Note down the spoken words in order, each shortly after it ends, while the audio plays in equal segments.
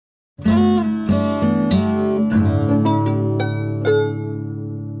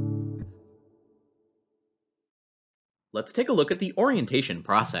Let's take a look at the orientation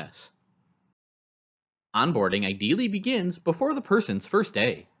process. Onboarding ideally begins before the person's first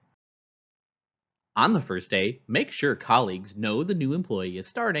day. On the first day, make sure colleagues know the new employee is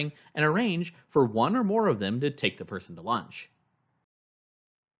starting and arrange for one or more of them to take the person to lunch.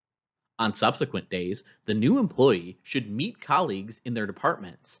 On subsequent days, the new employee should meet colleagues in their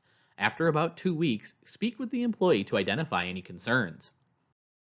departments. After about 2 weeks, speak with the employee to identify any concerns.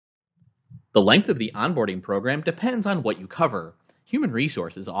 The length of the onboarding program depends on what you cover. Human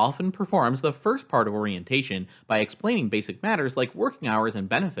Resources often performs the first part of orientation by explaining basic matters like working hours and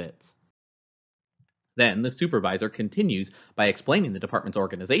benefits. Then the supervisor continues by explaining the department's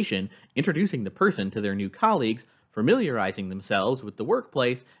organization, introducing the person to their new colleagues, familiarizing themselves with the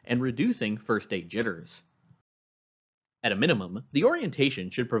workplace, and reducing first day jitters. At a minimum, the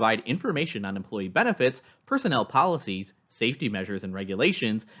orientation should provide information on employee benefits, personnel policies, safety measures and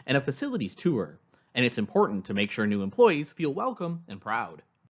regulations, and a facilities tour. And it's important to make sure new employees feel welcome and proud.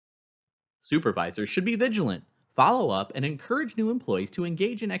 Supervisors should be vigilant, follow up, and encourage new employees to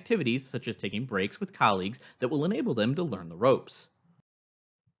engage in activities such as taking breaks with colleagues that will enable them to learn the ropes.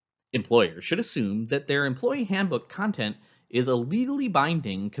 Employers should assume that their employee handbook content is a legally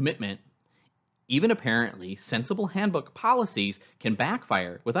binding commitment. Even apparently sensible handbook policies can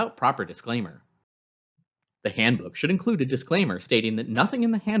backfire without proper disclaimer. The handbook should include a disclaimer stating that nothing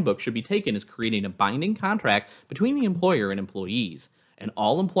in the handbook should be taken as creating a binding contract between the employer and employees, and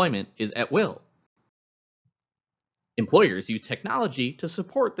all employment is at will. Employers use technology to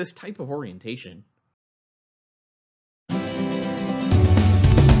support this type of orientation.